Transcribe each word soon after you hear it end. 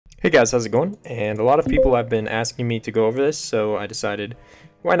Hey guys, how's it going? And a lot of people have been asking me to go over this, so I decided,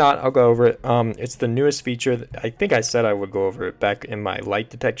 why not? I'll go over it. It's the newest feature. I think I said I would go over it back in my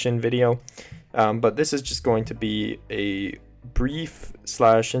light detection video, but this is just going to be a brief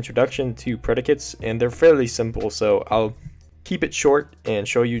 / introduction to predicates, and they're fairly simple, so I'll keep it short and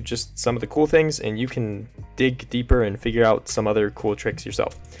show you just some of the cool things, and you can dig deeper and figure out some other cool tricks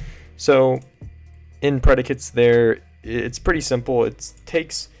yourself. So in predicates it's pretty simple. It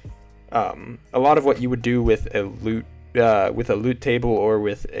takes a lot of what you would do with a loot table or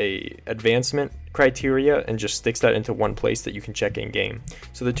with a advancement criteria and just sticks that into one place that you can check in game.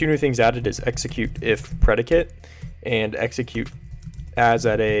 So the two new things added is execute if predicate and execute as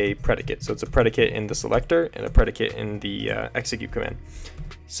at a predicate. So it's a predicate in the selector and a predicate in the execute command.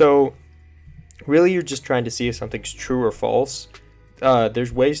 So really you're just trying to see if something's true or false.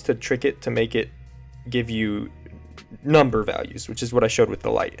 There's ways to trick it to make it give you number values, which is what I showed with the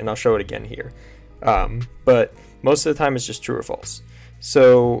light, and I'll show it again here. But most of the time it's just true or false.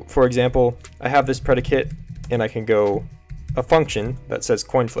 So for example, I have this predicate and I can go a function that says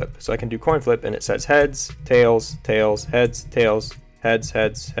coin flip. So I can do coin flip and it says heads, tails, tails, heads, tails, heads,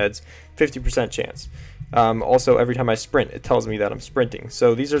 heads, heads, 50% chance. Also every time I sprint it tells me that I'm sprinting.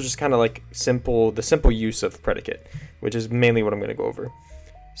 So these are just kind of like the simple use of predicate, which is mainly what I'm going to go over.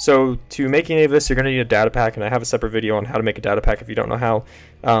 So to make any of this, you're going to need a data pack, and I have a separate video on how to make a data pack if you don't know how.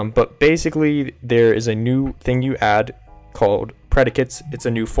 But basically, there is a new thing you add called predicates. It's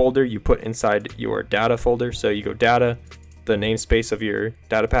a new folder you put inside your data folder. So you go data, the namespace of your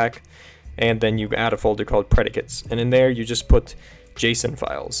data pack, and then you add a folder called predicates. And in there, you just put JSON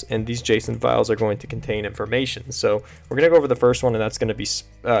files, and these JSON files are going to contain information. So we're going to go over the first one, and that's going to be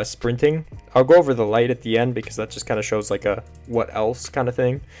sprinting. I'll go over the light at the end because that just kind of shows like a what else kind of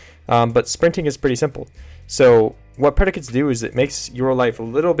thing. But sprinting is pretty simple. So what predicates do is it makes your life a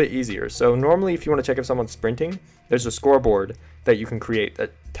little bit easier. So normally if you want to check if someone's sprinting, there's a scoreboard that you can create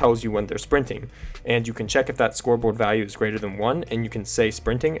that tells you when they're sprinting, and you can check if that scoreboard value is greater than 1, and you can say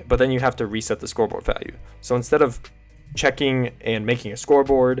sprinting, but then you have to reset the scoreboard value. So instead of checking and making a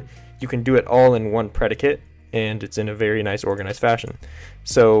scoreboard, you can do it all in one predicate, and it's in a very nice organized fashion.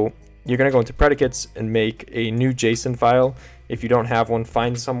 So you're going to go into predicates and make a new JSON file. If you don't have one,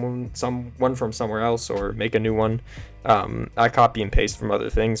 find someone from somewhere else or make a new one. I copy and paste from other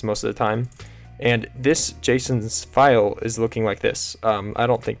things most of the time, and this JSON's file is looking like this. I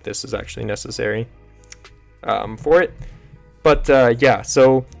don't think this is actually necessary for it, but yeah,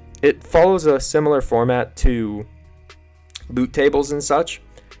 so it follows a similar format to loot tables and such.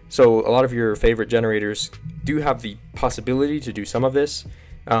 So a lot of your favorite generators do have the possibility to do some of this.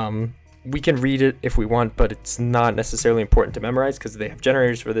 We can read it if we want, but it's not necessarily important to memorize because they have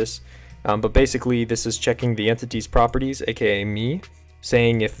generators for this. But basically this is checking the entity's properties, aka me,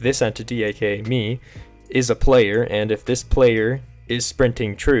 saying if this entity, aka me, is a player, and if this player is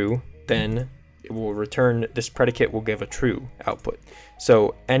sprinting true, then it will return, this predicate will give a true output.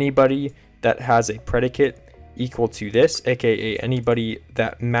 So anybody that has a predicate equal to this, aka anybody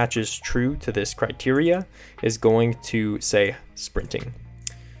that matches true to this criteria, is going to say sprinting.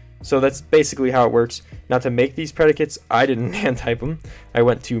 So that's basically how it works. Now to make these predicates, I didn't hand type them. I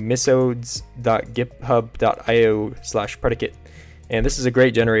went to misodes.github.io/predicate, and this is a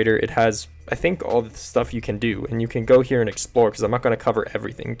great generator. It has, I think, all the stuff you can do, and you can go here and explore because I'm not going to cover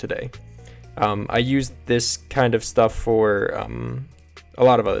everything today. I used this kind of stuff for a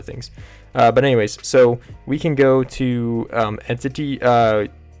lot of other things. But anyways, so we can go to entity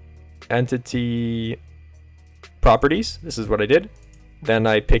properties. This is what I did. Then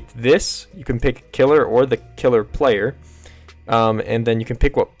I picked this. You can pick killer or the killer player, and then you can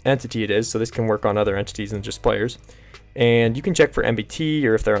pick what entity it is. So this can work on other entities than just players. And you can check for MBT,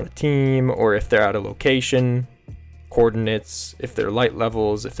 or if they're on a team, or if they're at a location, coordinates, if they're light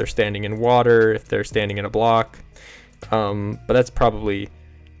levels, if they're standing in water, if they're standing in a block. But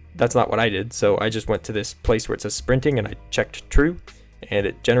that's not what I did. So I just went to this place where it says sprinting and I checked true, and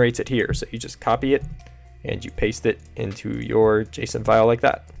it generates it here. So you just copy it and you paste it into your JSON file like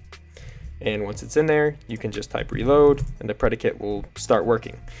that. And once it's in there, you can just type reload and the predicate will start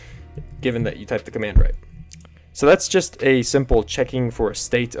working, given that you type the command right. So that's just a simple checking for a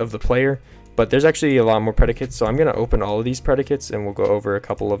state of the player, but there's actually a lot more predicates. So I'm going to open all of these predicates and we'll go over a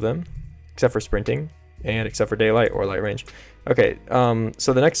couple of them, except for sprinting and except for daylight or light range. Okay,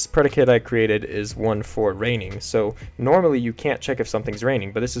 so the next predicate I created is one for raining. So normally you can't check if something's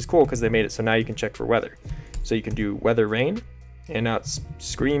raining, but this is cool because they made it so now you can check for weather. So you can do weather rain, and now it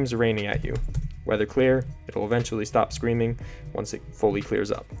screams raining at you. Weather clear, it'll eventually stop screaming once it fully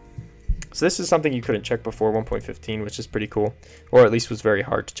clears up. So this is something you couldn't check before 1.15, which is pretty cool, or at least was very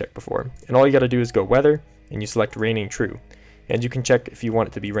hard to check before. And all you got to do is go weather, and you select raining true. And you can check if you want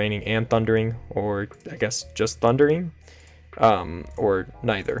it to be raining and thundering, or I guess just thundering, or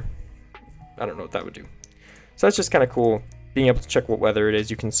neither. I don't know what that would do. So that's just kind of cool, being able to check what weather it is.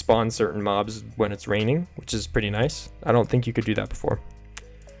 You can spawn certain mobs when it's raining, which is pretty nice. I don't think you could do that before.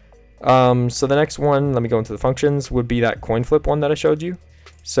 So the next one, let me go into the functions, would be that coin flip one that I showed you.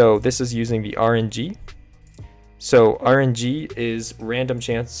 So this is using the RNG. So RNG is random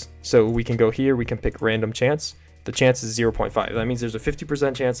chance. So we can go here, we can pick random chance. The chance is 0.5. That means there's a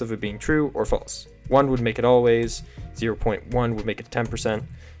 50% chance of it being true or false. 1 would make it always, 0.1 would make it 10%,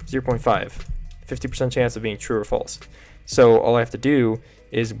 0.5, 50% chance of being true or false. So all I have to do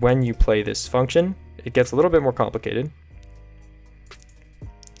is when you play this function, it gets a little bit more complicated.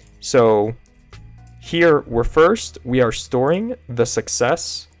 So here we are storing the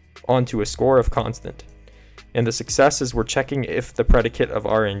success onto a score of constant. And the success is we're checking if the predicate of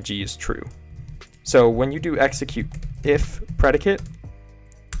RNG is true. So when you do execute if predicate,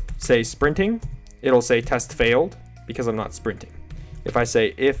 say sprinting, it'll say test failed because I'm not sprinting. If I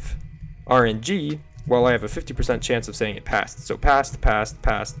say if RNG, well, I have a 50% chance of saying it passed. So passed,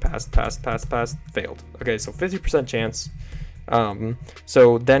 failed. Okay, so 50% chance.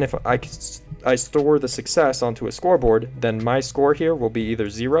 So then if I store the success onto a scoreboard, then my score here will be either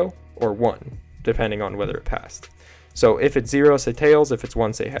 0 or 1, depending on whether it passed. So if it's 0, say tails. If it's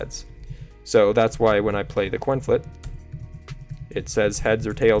 1, say heads. So that's why when I play the coin flip, it says heads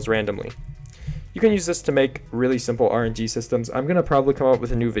or tails randomly. You can use this to make really simple RNG systems. I'm going to probably come up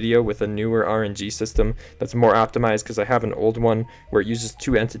with a new video with a newer RNG system that's more optimized, because I have an old one where it uses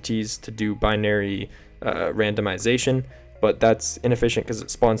 2 entities to do binary randomization, but that's inefficient because it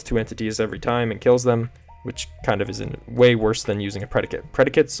spawns 2 entities every time and kills them, which kind of is way worse than using a predicate.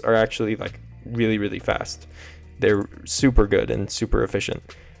 Predicates are actually like really, really fast. They're super good and super efficient.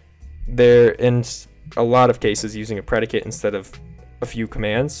 They're in a lot of cases using a predicate instead of a few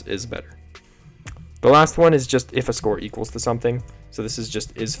commands is better. The last one is just if a score equals to something. So this is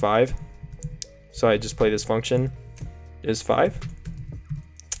just is 5. So I just play this function is 5,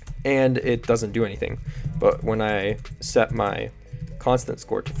 and it doesn't do anything. But when I set my constant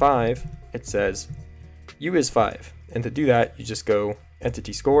score to 5, it says U is 5. And to do that, you just go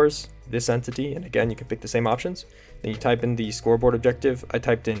entity scores, this entity, and again, you can pick the same options. Then you type in the scoreboard objective. I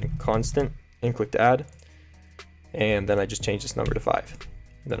typed in constant and clicked add. And then I just change this number to 5.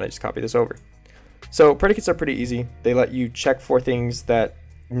 And then I just copy this over. So predicates are pretty easy. They let you check for things that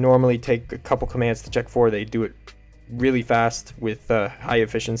normally take a couple commands to check for. They do it really fast with high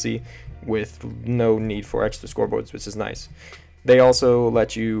efficiency with no need for extra scoreboards, which is nice. They also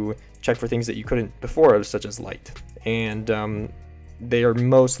let you check for things that you couldn't before, such as light. And they are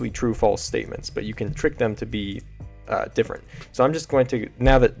mostly true-false statements, but you can trick them to be different. So I'm just going to,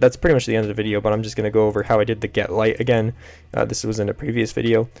 now that's pretty much the end of the video, but I'm just going to go over how I did the get light again. This was in a previous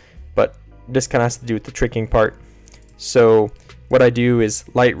video, but this kind of has to do with the tricking part. So what I do is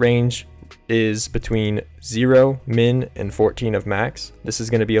light range is between 0, min, and 14 of max. This is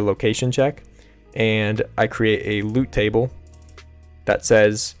going to be a location check, and I create a loot table that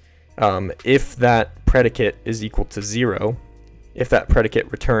says if that predicate is equal to 0, if that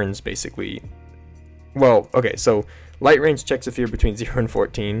predicate returns basically, well, okay, so light range checks if you're between 0 and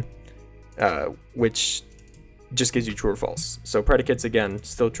 14, which just gives you true or false. So predicates, again,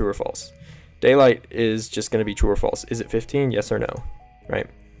 still true or false. Daylight is just going to be true or false. Is it 15? Yes or no, right?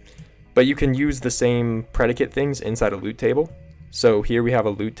 But you can use the same predicate things inside a loot table. So here we have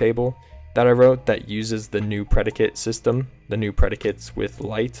a loot table that I wrote that uses the new predicate system, the new predicates with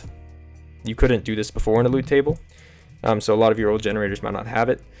light. You couldn't do this before in a loot table. So a lot of your old generators might not have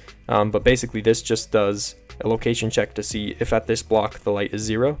it. But basically this just does a location check to see if at this block the light is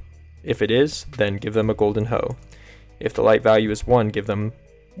 0. If it is, then give them a golden hoe. If the light value is 1, give them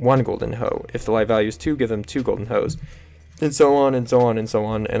 1 golden hoe. If the light value is 2, give them 2 golden hoes. And so on and so on and so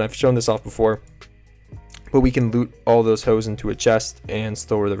on. And I've shown this off before. But we can loot all those hoes into a chest and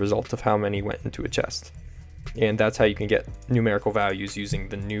store the result of how many went into a chest. And that's how you can get numerical values using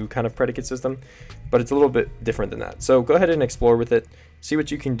the new kind of predicate system. But it's a little bit different than that. So go ahead and explore with it. See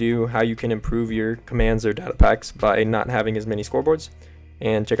what you can do, how you can improve your commands or data packs by not having as many scoreboards.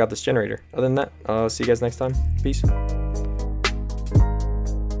 And check out this generator. Other than that, I'll see you guys next time. Peace.